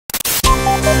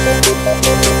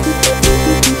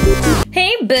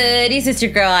buddies, it's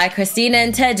your girl AyChristene,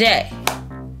 and today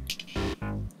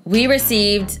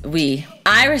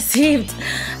I received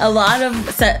a lot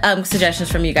of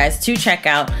suggestions from you guys to check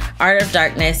out Art of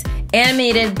Darkness,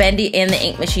 animated Bendy and the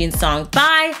Ink Machine song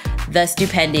by the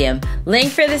Stupendium.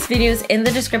 Link for this video is in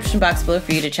the description box below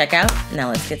for you to check out. Now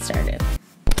let's get started.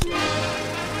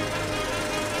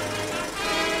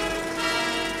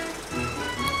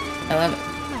 I love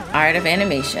Art of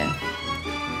Animation.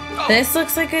 This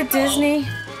looks like a Disney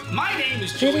My name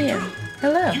is video. Drew.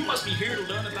 Hello. You must be here to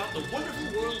learn about the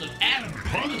wonderful world of anime.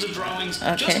 Hundreds of drawings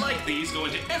just like these go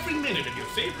into every minute of your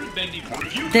favorite Bendy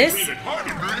review. This?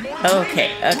 Okay.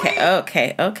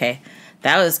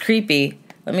 That was creepy.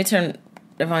 Let me turn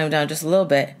the volume down just a little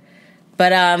bit.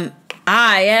 But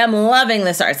I am loving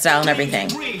this art style and everything.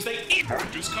 Dreams they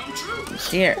just come true.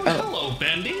 Dear. Oh. Hello,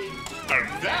 Bendy.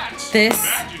 This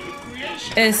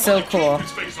is so cool.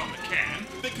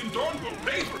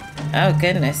 Oh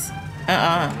goodness.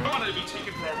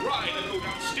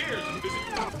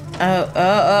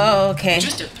 Oh, okay.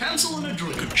 Just a pencil and a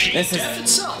drink. This is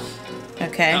itself.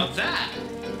 Okay. Now that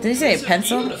did he say a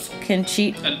pencil can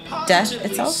cheat death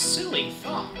itself? Silly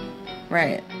thought.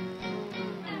 Right.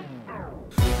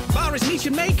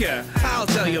 Maker, I'll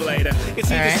tell you later. It's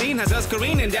AyChristene has us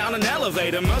careening down an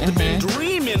elevator. Must have been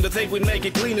dreaming to think we'd make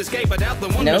it clean escape. I doubt the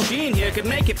one machine here could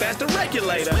make it past a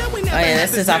regulator. Well, we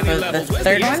this is off of the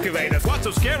third one? What's so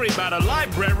scary about a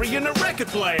library and a record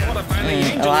player? What a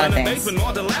finding A lot of things.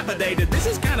 More dilapidated. This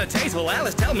is kind of tasteful.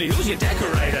 Alice, tell me who's your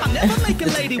decorator? I'll never make a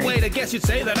lady wait. I guess you'd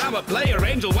say that I'm a player.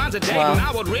 Angel wants a date, and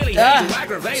I would really hate to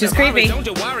aggravate her. She's creepy. Don't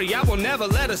you worry, I will never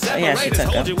let her separate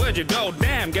us. Hold you, where'd you go?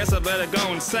 Damn, guess I better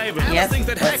go and save her. Yep.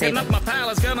 That hacking up my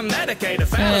palace gonna medicate a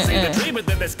fallacy. The treatment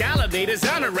that escalate is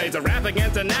underrated. A rap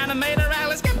against an animator.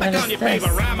 Alice, get back on your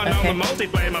paper. Rhyming on the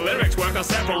multiplayer. My lyrics work on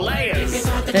several layers.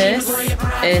 This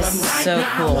is so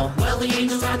cool. Well, the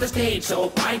angels on the stage, so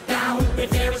pipe down. If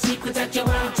there are secrets that you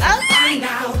want to find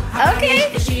out.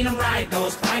 Okay. Machine them right,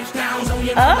 those pipes down. So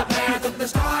you're on the path of the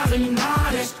starving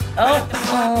artist. Oh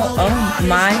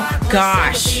my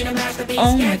gosh.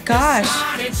 Oh my gosh.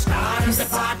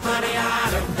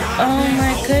 Oh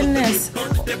my goodness.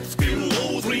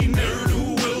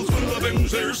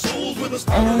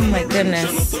 Oh my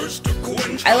goodness.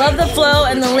 I love the flow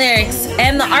and the lyrics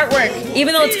and the artwork,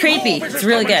 even though it's creepy. It's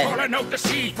really good.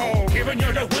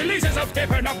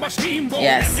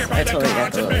 Yes, I totally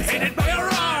get the lyrics.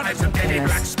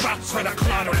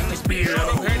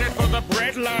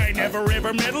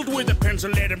 Ever meddled with a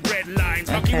pencil lead and bread lines.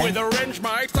 Monkey with a wrench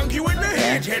might thunk you in the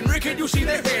head. Henry, can you see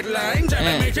the headlines?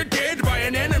 Animator dead by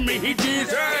an enemy he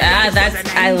designed.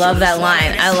 I love that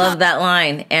line. I love that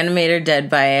line. Animator dead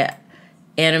by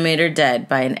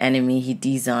an enemy he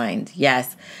designed.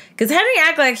 Yes. Because Henry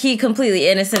act like he completely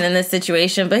innocent in this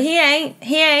situation, but he ain't.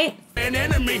 An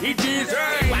enemy he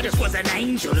designed. I just was an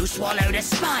angel who swallowed a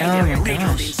spider. Oh my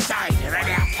gosh.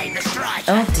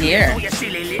 Oh dear. You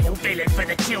silly little villain for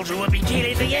the children will be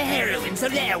killing for your heroin, so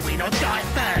there we don't die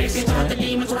first. If you thought the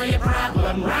demons were your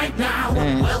problem right now,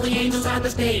 well, the angels on the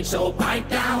stage, so pipe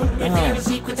down. If there are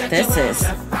secrets that this you is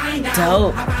want to find out.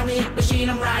 dope.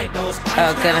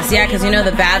 Oh goodness, yeah, because you know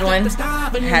the bad one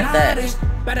had the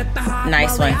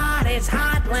nice one.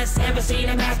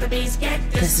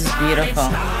 This is beautiful.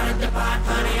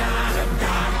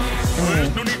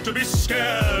 There's no need to be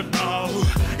scared now.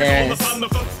 There is.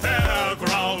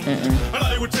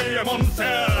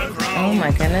 Oh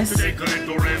my goodness.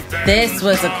 This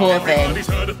was a cool thing.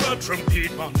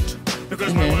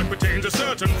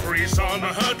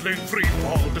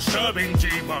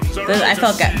 I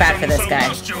felt bad for this guy.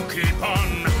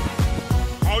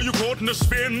 You caught in the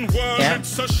spin world.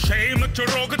 It's a shame that your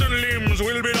organ limbs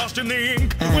will be lost in the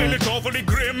ink. Well, it's awfully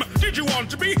grim. Did you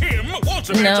want to be him?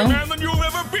 Walter, better man than you've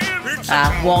ever been.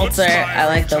 Walter. I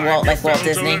like the Walt, like Walt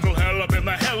Disney.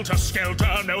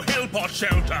 No help or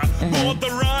shelter. The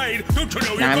ride. Don't you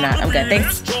know no, I'm not. I'm good.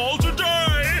 Thanks.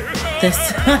 This.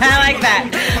 I like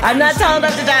that. I'm not tall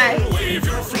enough to die. Wave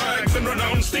your flags and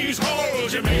renounce these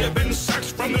halls. You may have been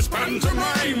sacked from this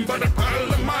pantomime, but a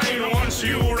pal of mine wants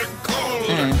you recall.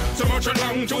 So much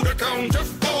along to the count of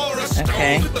four.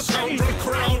 Astounded with the scoundrel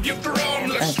crowd you've drawn.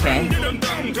 Let's them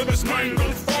down to this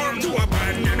mangled form. To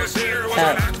abandon us here was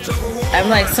an act of war. I'm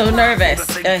like so nervous.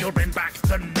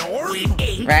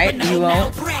 Right? You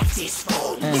won't.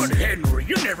 Good Henry,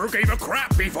 you never gave a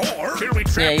crap before.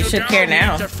 Yeah, you should care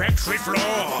now.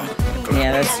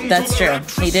 Yeah, that's true.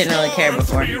 He didn't really care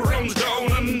before.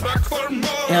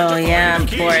 Oh yeah,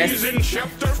 Boris.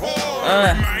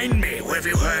 Remind me, have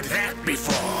you heard that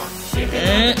before?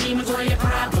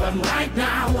 problem right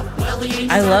now. Well, the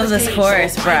angels I love this stage,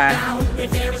 chorus, so bruh.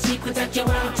 if there are secrets that you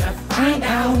want to find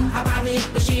out, about the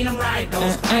machine and write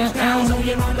those facts down, so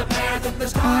you're on the path of the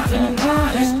starving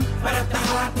artist. But at the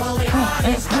heart, well, the heart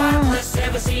is heartless.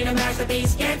 Ever seen a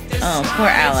masterpiece get this? Oh, poor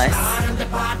Alice.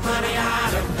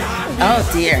 Oh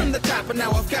dear.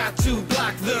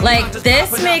 Like,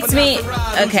 this makes me,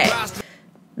 okay,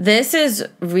 this is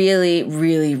really,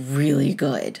 really, really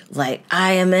good. Like,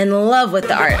 I am in love with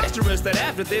the art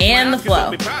and the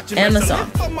flow and the song.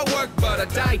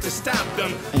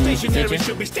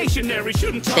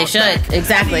 They should,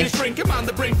 exactly.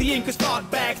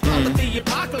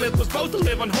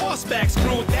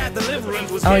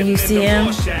 Oh, you see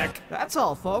him? That's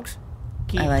all, folks.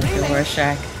 I like the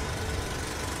Rorschach.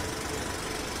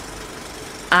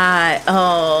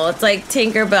 Oh, it's like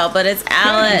Tinkerbell, but it's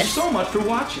Alice. Thank you so much for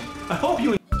watching. I hope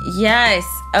you. Yes.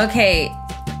 Okay.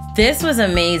 This was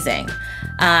amazing.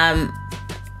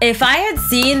 If I had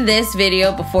seen this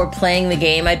video before playing the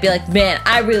game, I'd be like, man,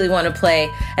 I really want to play.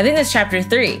 I think that's chapter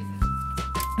 3,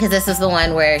 because this is the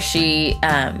one where she.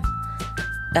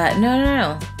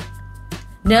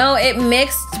 No, it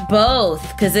mixed both,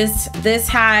 because this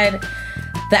had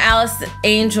the Alice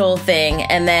Angel thing,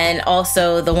 and then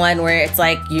also the one where it's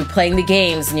like you playing the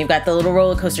games and you've got the little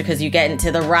roller coaster because you get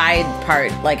into the ride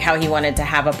part, like how he wanted to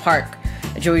have a park.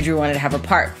 Joey Drew wanted to have a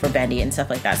park for Bendy and stuff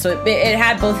like that. So it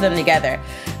had both of them together.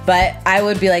 But I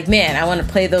would be like, man, I want to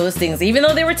play those things. Even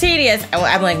though they were tedious,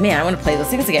 I'm like, man, I want to play those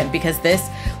things again because this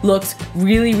looks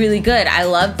really, really good. I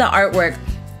love the artwork.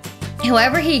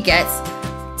 Whoever he gets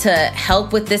to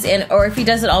help with this, or if he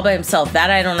does it all by himself,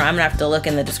 that I don't know. I'm gonna have to look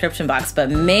in the description box.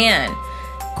 But man,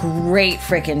 great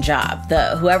freaking job.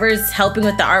 Whoever's helping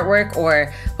with the artwork or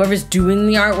whoever's doing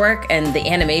the artwork and the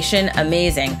animation,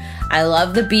 amazing. I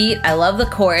love the beat. I love the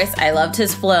chorus. I loved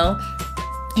his flow.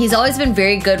 He's always been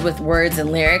very good with words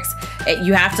and lyrics.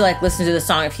 You have to like listen to the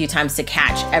song a few times to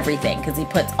catch everything because he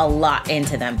puts a lot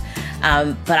into them.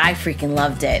 But I freaking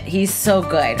loved it. He's so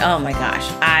good. Oh my gosh,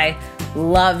 I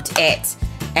loved it.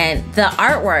 And the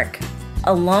artwork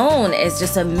alone is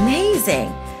just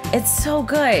amazing. It's so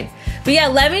good. But yeah,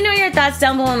 let me know your thoughts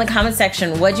down below in the comment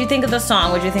section. What'd you think of the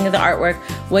song? What'd you think of the artwork?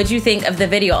 What'd you think of the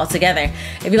video altogether?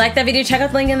 If you like that video, check out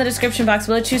the link in the description box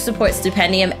below to support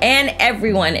Stupendium and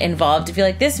everyone involved. If you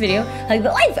like this video, like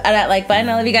the life out of that like button.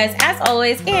 I love you guys as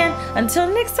always. And until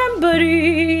next time,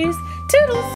 buddies. Toodles.